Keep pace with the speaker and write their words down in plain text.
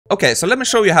Okay, so let me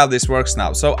show you how this works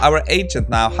now. So our agent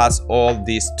now has all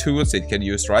these tools it can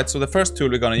use, right? So the first tool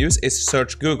we're gonna use is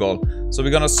search Google. So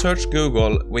we're gonna search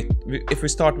Google with, if we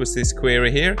start with this query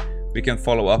here, we can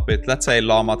follow up with, let's say,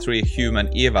 Llama 3 human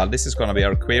eval. This is gonna be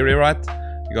our query, right?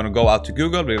 We're gonna go out to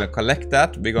Google, we're gonna collect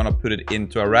that, we're gonna put it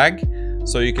into a RAG.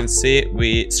 So you can see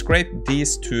we scrape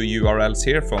these two URLs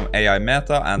here from AI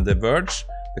Meta and The Verge.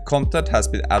 The content has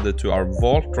been added to our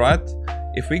vault, right?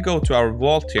 If we go to our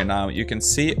vault here now, you can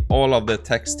see all of the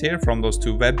text here from those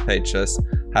two web pages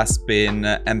has been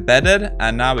embedded,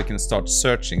 and now we can start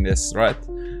searching this, right?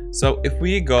 So if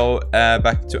we go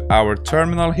back to our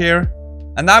terminal here,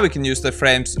 and now we can use the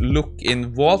frames look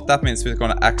in vault. That means we're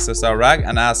going to access our RAG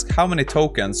and ask how many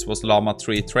tokens was Llama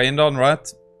 3 trained on,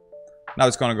 right? Now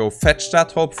it's going to go fetch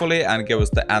that hopefully and give us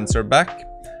the answer back.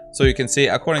 So you can see,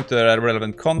 according to the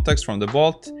relevant context from the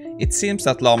vault, it seems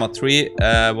that Llama 3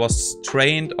 was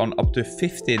trained on up to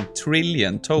 15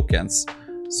 trillion tokens.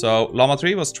 So Llama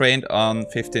 3 was trained on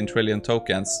 15 trillion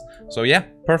tokens. So yeah,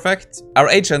 perfect. Our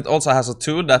agent also has a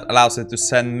tool that allows it to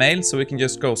send mail. So we can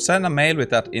just go send a mail with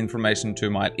that information to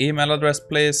my email address,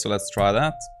 please. So let's try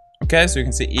that. Okay, so you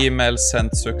can see email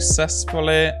sent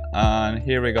successfully. And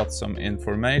here we got some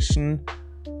information.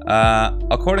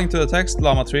 According to the text,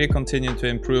 Llama 3 continued to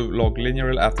improve log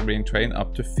linearly after being trained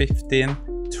up to 15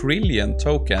 trillion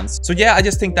tokens. So yeah, I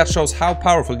just think that shows how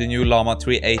powerful the new Llama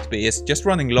 3 8B is, just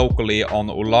running locally on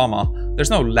Ollama. There's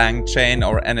no lang chain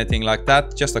or anything like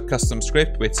that, just a custom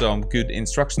script with some good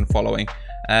instruction following.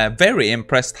 Very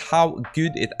impressed how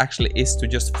good it actually is to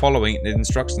just following the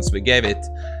instructions we gave it.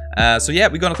 So yeah,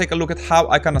 we're gonna take a look at how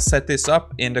I kind of set this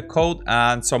up in the code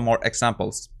and some more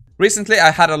examples. Recently, I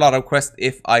had a lot of requests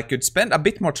if I could spend a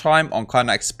bit more time on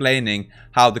kind of explaining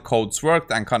how the codes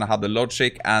worked and kind of how the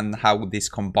logic and how this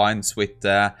combines with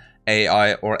the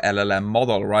AI or LLM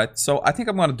model, right? So I think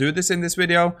I'm going to do this in this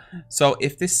video. So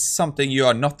if this is something you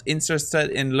are not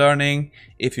interested in learning,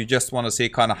 if you just want to see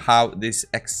kind of how this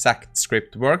exact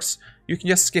script works, you can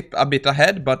just skip a bit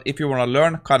ahead. But if you want to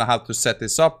learn kind of how to set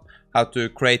this up, how to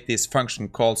create these function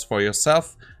calls for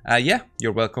yourself, yeah,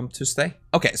 you're welcome to stay.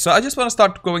 Okay, so I just want to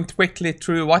start going quickly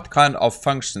through what kind of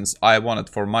functions I wanted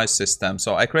for my system.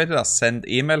 So I created a send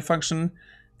email function.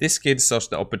 This gives us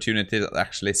the opportunity to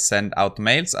actually send out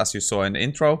mails, as you saw in the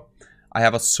intro. I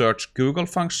have a search Google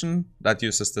function that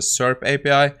uses the SERP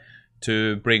API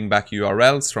to bring back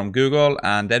URLs from Google,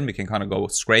 and then we can kind of go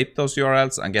scrape those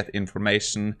URLs and get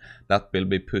information that will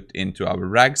be put into our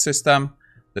RAG system.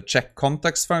 The check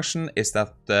context function is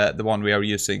that the one we are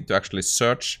using to actually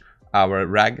search our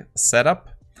RAG setup.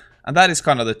 And that is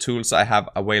kind of the tools I have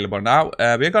available now.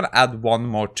 We're going to add one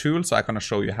more tool, so I'm going to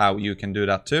show you how you can do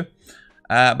that too.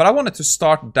 But I wanted to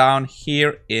start down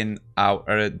here in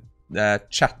our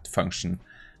chat function,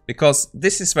 because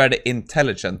this is where the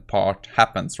intelligent part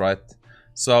happens, right?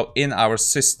 So in our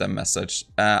system message,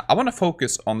 I want to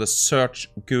focus on the search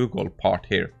Google part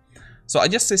here. So I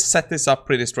just set this up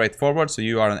pretty straightforward. So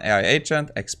you are an AI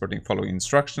agent exporting following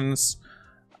instructions.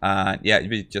 And yeah,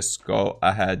 we just go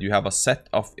ahead. You have a set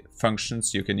of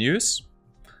functions you can use.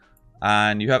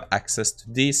 And you have access to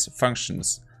these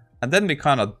functions. And then we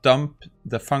kind of dump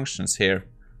the functions here.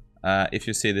 If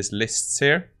you see these lists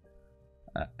here.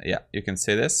 Yeah, you can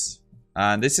see this.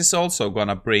 And this is also going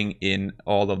to bring in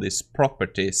all of these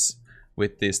properties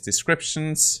with these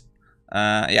descriptions.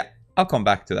 Yeah, I'll come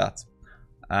back to that.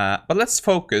 But let's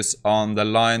focus on the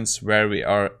lines where we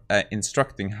are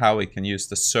instructing how we can use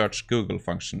the search Google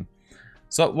function.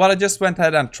 So what I just went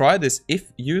ahead and tried is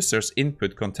if users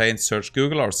input contains search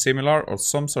Google or similar or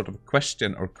some sort of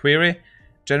question or query,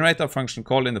 generate a function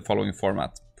call in the following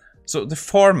format. So the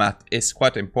format is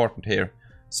quite important here.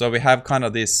 So we have kind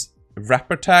of these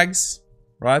wrapper tags,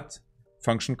 right?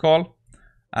 Function call.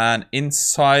 And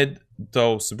inside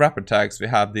those wrapper tags, we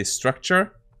have this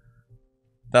structure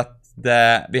that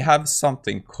we have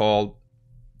something called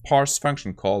parse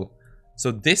function call.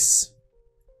 So this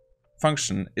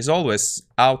function is always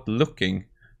out looking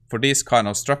for these kind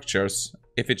of structures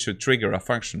if it should trigger a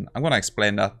function. I'm going to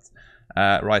explain that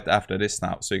right after this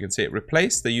now. So you can see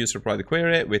replace the user provided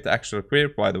query with the actual query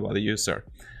provided by the user.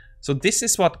 So this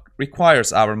is what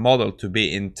requires our model to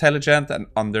be intelligent and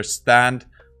understand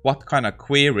what kind of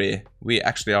query we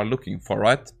actually are looking for,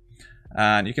 right?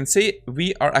 And you can see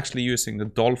we are actually using the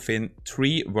Dolphin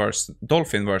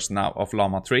version now of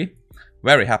Llama 3.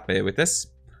 Very happy with this.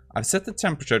 I've set the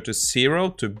temperature to 0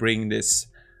 to bring this,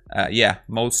 yeah,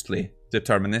 mostly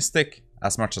deterministic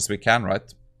as much as we can,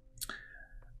 right?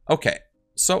 Okay,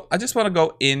 so I just want to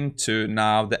go into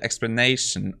now the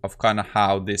explanation of kind of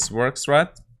how this works, right?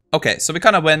 Okay, so we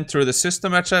kind of went through the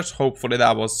system message. Hopefully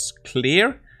that was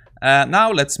clear.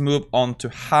 Now let's move on to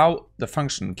how the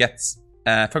function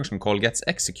call gets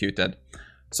executed.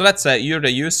 So let's say you're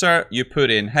the user, you put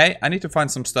in, hey, I need to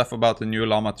find some stuff about the new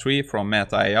Llama 3 from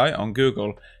Meta AI on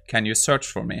Google. Can you search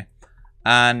for me?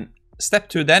 And step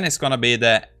 2 then is going to be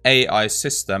the AI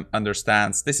system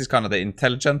understands. This is kind of the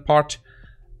intelligent part.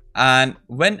 And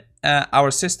when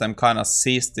our system kind of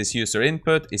sees this user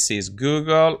input, it sees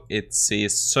Google, it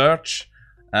sees search,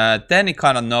 then it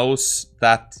kind of knows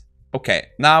that, okay,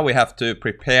 now we have to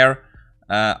prepare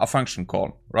a function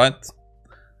call, right?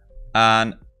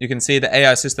 And you can see the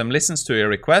AI system listens to your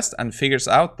request and figures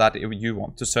out that you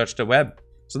want to search the web.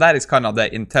 So that is kind of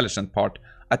the intelligent part.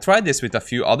 I tried this with a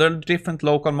few other different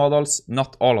local models.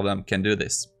 Not all of them can do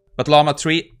this. But Llama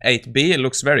 3 8B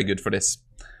looks very good for this.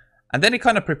 And then it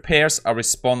kind of prepares a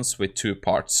response with 2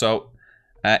 parts. So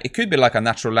it could be like a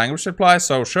natural language reply.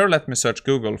 So sure, let me search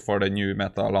Google for the new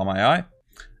Meta Llama AI.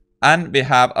 And we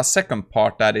have a second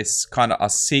part that is kind of a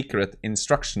secret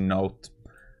instruction note.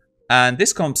 And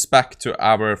this comes back to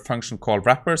our function call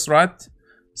wrappers, right?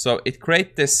 So it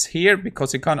created this here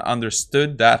because it kind of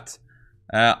understood that,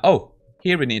 oh,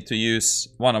 here we need to use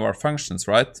one of our functions,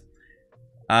 right?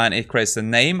 And it creates the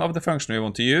name of the function we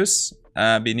want to use.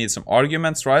 We need some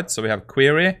arguments, right? So we have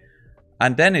query.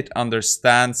 And then it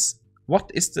understands what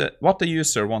the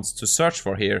user wants to search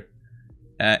for here.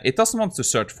 It doesn't want to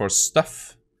search for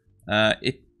stuff.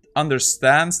 It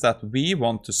understands that we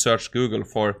want to search Google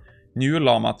for new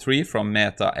Llama 3 from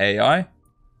Meta AI,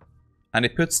 and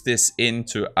it puts this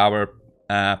into our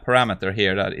parameter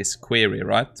here that is query,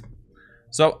 right?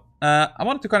 So I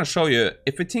wanted to kind of show you,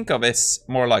 if we think of this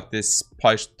more like this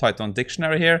Python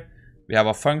dictionary here, we have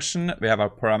a function, we have a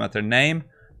parameter name,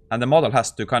 and the model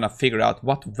has to kind of figure out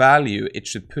what value it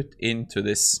should put into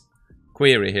this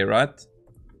query here, right?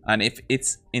 And if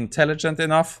it's intelligent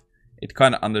enough, it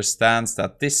kind of understands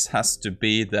that this has to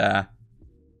be the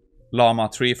Llama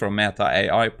 3 from Meta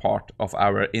AI part of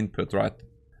our input, right?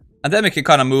 And then we can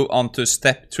kind of move on to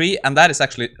step 3, and that is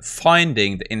actually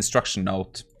finding the instruction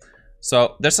note.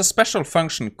 So there's a special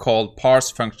function called parse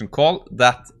function call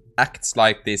that acts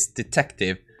like this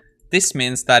detective. This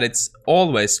means that it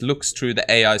always looks through the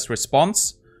AI's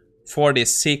response for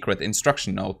this secret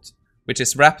instruction note, which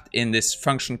is wrapped in this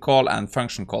function call and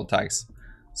function call tags.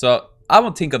 So I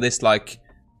would think of this like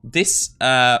this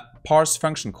parse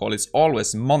function call is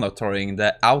always monitoring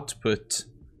the output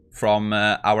from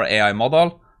our AI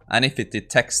model, and if it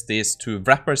detects these 2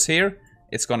 wrappers here,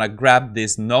 it's gonna grab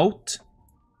this note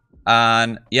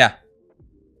and yeah,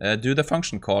 do the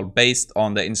function call based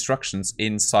on the instructions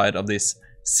inside of this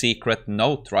secret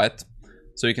note, right?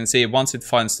 So you can see once it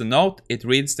finds the note, it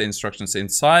reads the instructions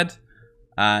inside,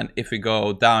 and if we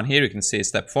go down here, you can see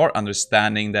step 4,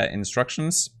 understanding the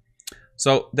instructions.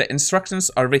 So the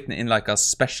instructions are written in like a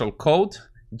special code,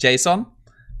 JSON,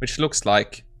 which looks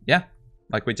like, yeah,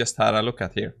 like we just had a look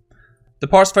at here. The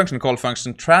parse function call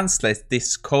function translates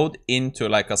this code into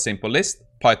like a simple list,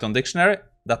 Python dictionary,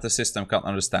 that the system can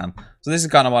understand. So this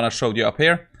is kind of what I showed you up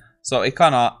here. So it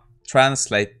kind of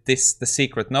translates the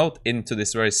secret note into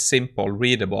this very simple,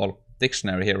 readable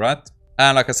dictionary here, right?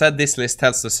 And like I said, this list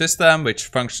tells the system which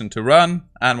function to run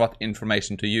and what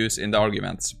information to use in the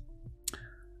arguments.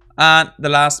 And the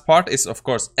last part is, of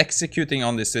course, executing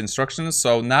on these instructions.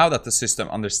 So now that the system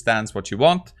understands what you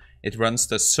want, it runs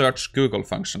the search Google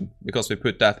function because we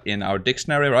put that in our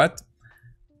dictionary, right?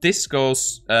 This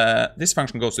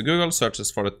function goes to Google,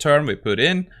 searches for the term we put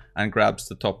in, and grabs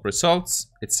the top results.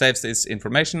 It saves this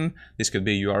information. This could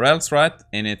be URLs, right,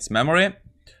 in its memory.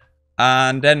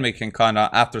 And then we can kind of,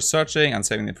 after searching and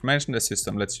saving the information, the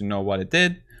system lets you know what it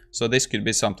did. So this could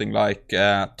be something like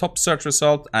top search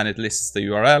result, and it lists the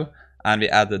URL, and we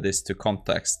added this to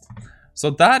context. So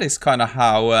that is kind of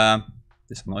how,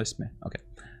 this annoys me, okay.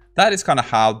 That is kind of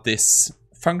how this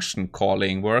function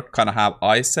calling work, kind of how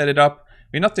I set it up.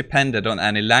 We're not dependent on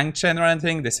any LangChain or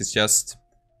anything. This is just,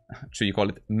 should you call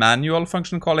it manual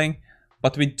function calling?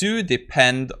 But we do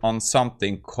depend on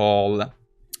something called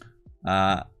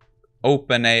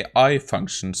OpenAI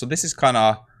function. So this is kind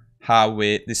of how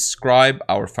we describe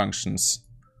our functions.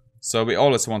 So we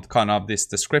always want kind of this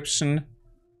description,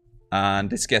 and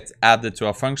this gets added to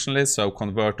our function list. So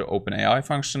convert to OpenAI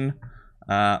function.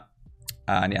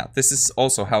 And yeah, this is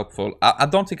also helpful. I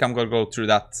don't think I'm going to go through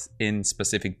that in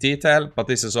specific detail, but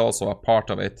this is also a part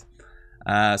of it.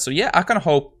 So yeah, I kind of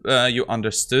hope you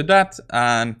understood that.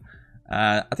 And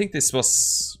I think this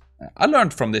was, I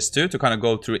learned from this too, to kind of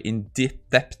go through in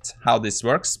depth how this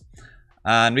works.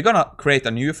 And we're going to create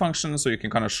a new function so you can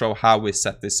kind of show how we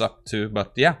set this up too.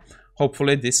 But yeah,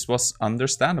 hopefully this was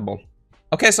understandable.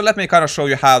 Okay, so let me kind of show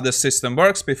you how the system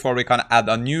works before we kind of add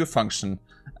a new function.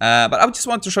 But I just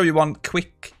want to show you one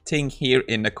quick thing here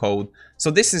in the code. So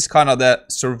this is kind of the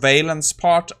surveillance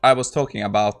part I was talking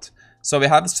about. So we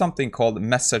have something called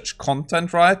message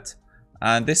content, right?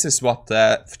 And this is what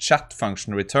the chat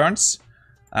function returns.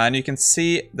 And you can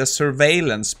see the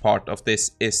surveillance part of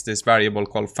this is this variable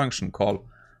called function call.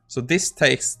 So this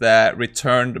takes the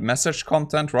returned message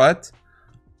content, right?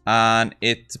 And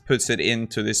it puts it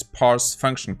into this parse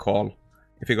function call.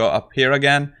 If you go up here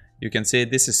again, you can see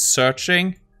this is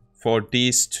searching for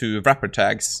these two wrapper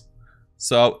tags.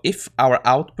 So if our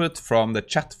output from the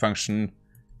chat function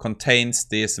contains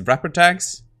these wrapper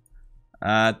tags,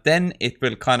 then it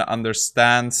will kind of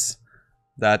understands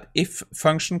that if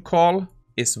function call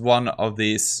is one of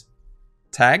these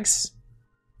tags,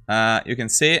 you can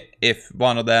see if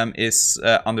one of them is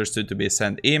understood to be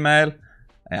send email,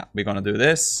 we're gonna do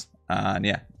this, and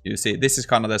yeah, you see this is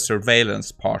kind of the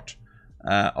surveillance part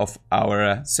of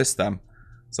our system.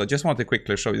 So I just want to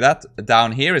quickly show you that.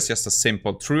 Down here is just a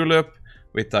simple true loop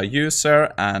with a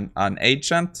user and an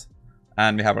agent,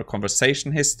 and we have our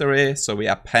conversation history, so we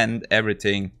append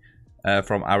everything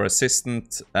from our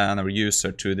assistant and our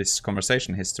user to this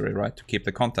conversation history, right, to keep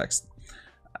the context.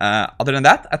 Other than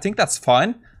that, I think that's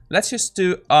fine. Let's just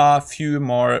do a few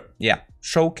more,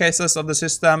 showcases of the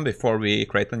system before we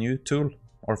create a new tool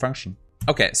or function.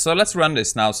 Okay, so let's run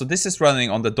this now. So this is running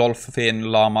on the Dolphin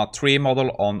Llama 3 model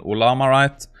on Ollama,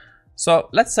 right? So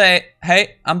let's say,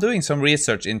 hey, I'm doing some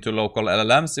research into local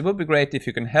LLMs. It would be great if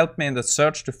you can help me in the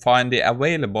search to find the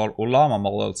available Ollama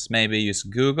models. Maybe use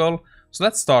Google. So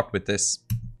let's start with this.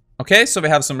 Okay, so we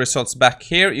have some results back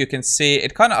here. You can see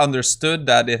it kind of understood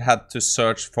that it had to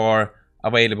search for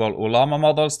available Ollama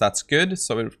models. That's good.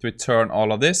 So we return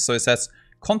all of this. So it says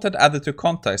content added to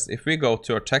context. If we go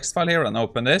to our text file here and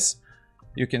open this,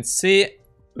 you can see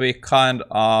we kind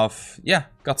of,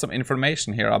 got some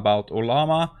information here about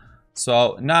Ollama.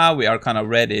 So now we are kind of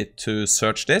ready to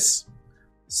search this.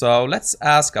 So let's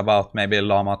ask about maybe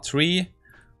Llama 3.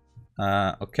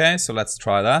 Okay, so let's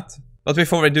try that. But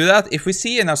before we do that, if we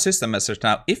see in our system message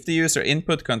now, if the user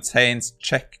input contains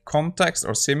check context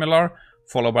or similar,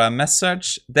 followed by a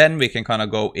message, then we can kind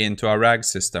of go into our RAG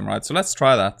system, right? So let's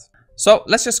try that. So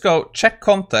let's just go check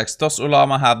context. Does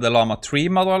Ollama have the Llama 3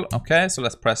 model? Okay, so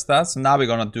let's press that. So now we're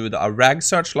going to do a RAG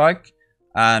search like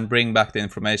and bring back the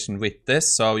information with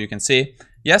this. So you can see,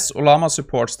 yes, Ollama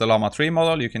supports the Llama 3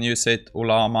 model. You can use it,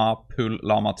 Ollama pull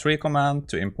Llama 3 command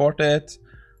to import it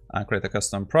and create a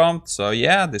custom prompt. So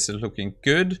yeah, this is looking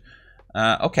good.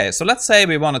 Okay, so let's say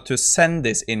we wanted to send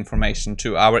this information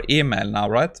to our email now,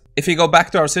 right? If you go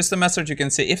back to our system message, you can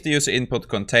see if the user input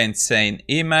contains same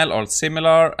email or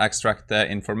similar, extract the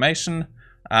information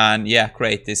and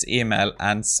create this email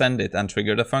and send it and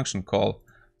trigger the function call.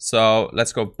 So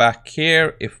let's go back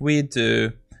here. If we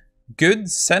do good,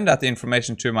 send that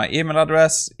information to my email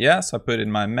address. Yes, I put in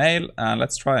my mail and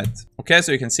let's try it. Okay,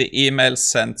 so you can see email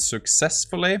sent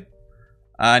successfully.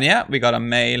 And we got a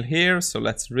mail here, so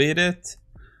let's read it.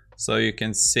 So you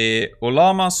can see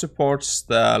Ollama supports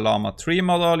the Llama 3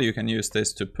 model. You can use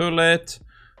this to pull it.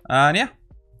 And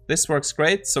this works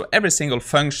great. So every single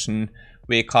function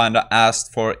we kind of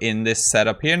asked for in this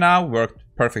setup here now worked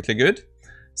perfectly good.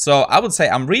 So I would say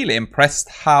I'm really impressed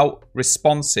how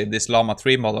responsive this Llama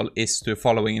 3 model is to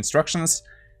following instructions.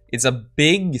 It's a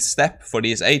big step for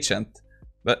this agent.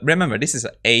 But remember, this is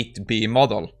an 8B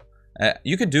model.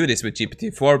 You could do this with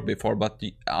GPT-4 before, but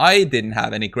I didn't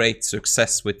have any great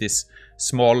success with these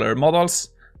smaller models.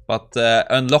 But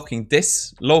unlocking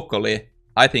this locally,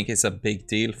 I think is a big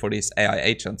deal for these AI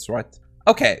agents, right?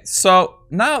 Okay, so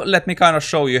now let me kind of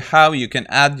show you how you can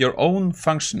add your own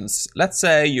functions. Let's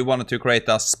say you wanted to create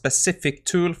a specific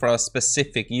tool for a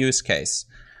specific use case.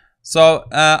 So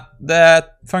the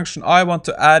function I want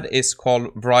to add is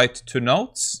called write to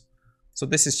notes. So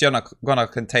this is gonna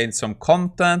contain some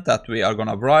content that we are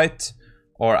gonna write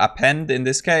or append in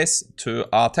this case to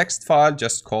a text file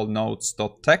just called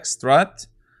notes.txt, right?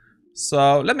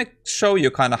 So let me show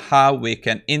you kind of how we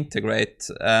can integrate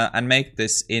and make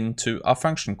this into a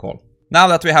function call. Now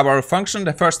that we have our function,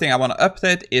 the first thing I want to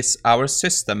update is our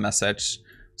system message.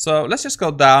 So let's just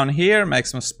go down here, make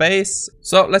some space.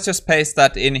 So let's just paste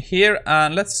that in here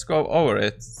and let's go over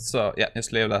it. So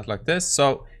just leave that like this.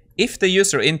 So if the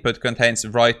user input contains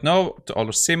write note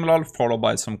or similar followed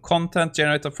by some content,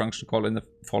 generate a function call in the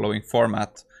following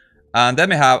format. And then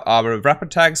we have our wrapper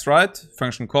tags, right?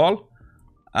 Function call.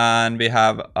 And we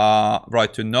have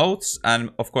write to notes. And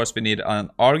of course we need an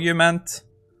argument.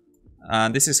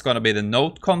 And this is going to be the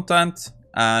note content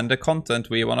and the content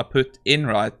we want to put in,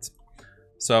 right?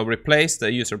 So replace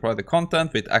the user provided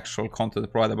content with actual content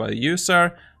provided by the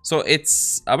user. So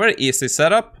it's a very easy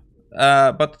setup.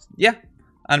 but yeah.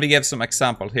 And we gave some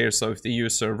example here. So if the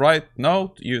user write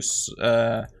note, use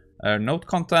note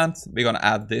content, we're gonna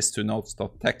add this to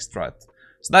notes.text, right?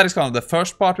 So that is kind of the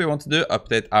first part we want to do,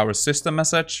 update our system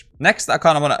message. Next, I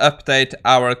kind of want to update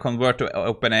our convert to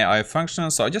OpenAI function.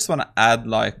 So I just want to add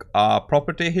like a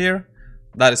property here.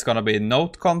 That is going to be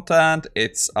note content.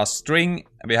 It's a string.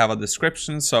 We have a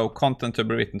description. So content to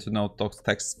be written to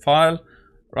note.text file,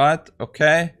 right?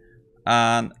 Okay.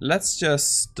 And let's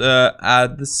just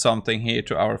add something here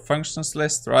to our functions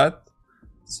list, right?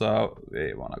 So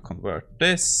we want to convert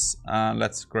this, and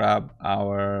let's grab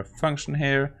our function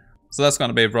here. So that's going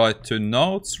to be write to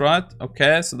notes, right?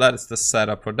 Okay, so that is the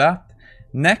setup for that.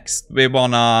 Next, we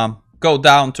want to go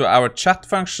down to our chat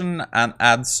function and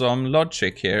add some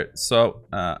logic here. So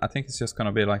I think it's just going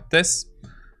to be like this.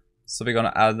 So we're going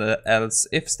to add the else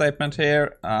if statement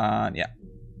here. And yeah,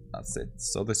 that's it.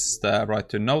 So this is the write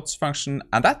to notes function,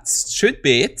 and that should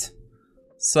be it.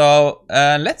 So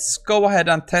let's go ahead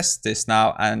and test this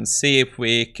now and see if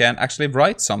we can actually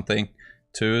write something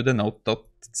to the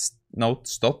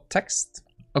notes.text.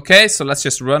 Okay, so let's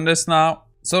just run this now.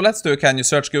 So let's do, can you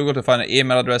search Google to find an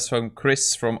email address from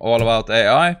Chris from All About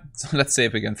AI? So let's see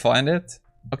if we can find it.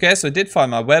 Okay, so I did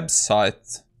find my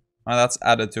website, and that's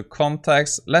added to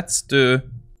context. Let's do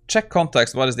check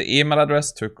context. What is the email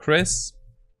address to Chris?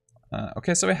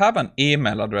 Okay, so we have an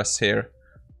email address here.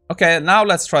 Okay, now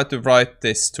let's try to write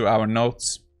this to our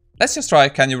notes. Let's just try,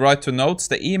 can you write to notes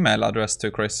the email address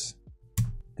to Chris?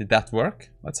 Did that work?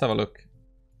 Let's have a look.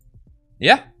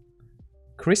 Yeah,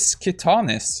 Chris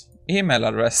Kitanis email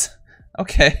address.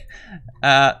 Okay,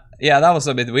 yeah, that was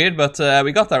a bit weird, but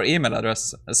we got our email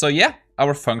address. So yeah,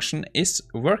 our function is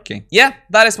working. Yeah,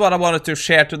 that is what I wanted to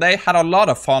share today. Had a lot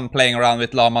of fun playing around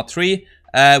with Llama 3.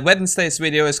 Wednesday's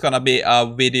video is gonna be a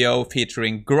video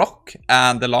featuring Grok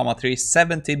and the Llama 3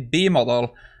 70B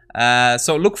model.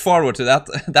 So look forward to that.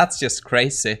 That's just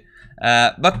crazy.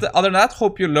 But other than that,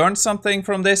 hope you learned something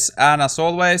from this. And as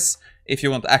always, if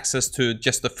you want access to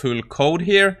just the full code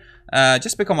here,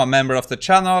 just become a member of the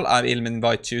channel. I will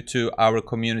invite you to our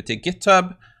community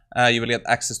GitHub. You will get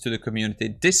access to the community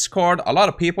Discord. A lot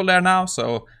of people there now.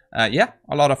 So yeah,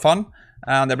 a lot of fun.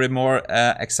 And there'll be more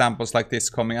examples like this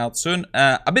coming out soon.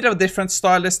 A bit of a different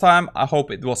style this time. I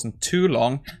hope it wasn't too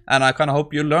long. And I kind of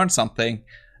hope you learned something.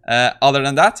 Other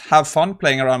than that, have fun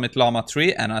playing around with Llama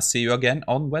 3. And I'll see you again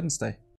on Wednesday.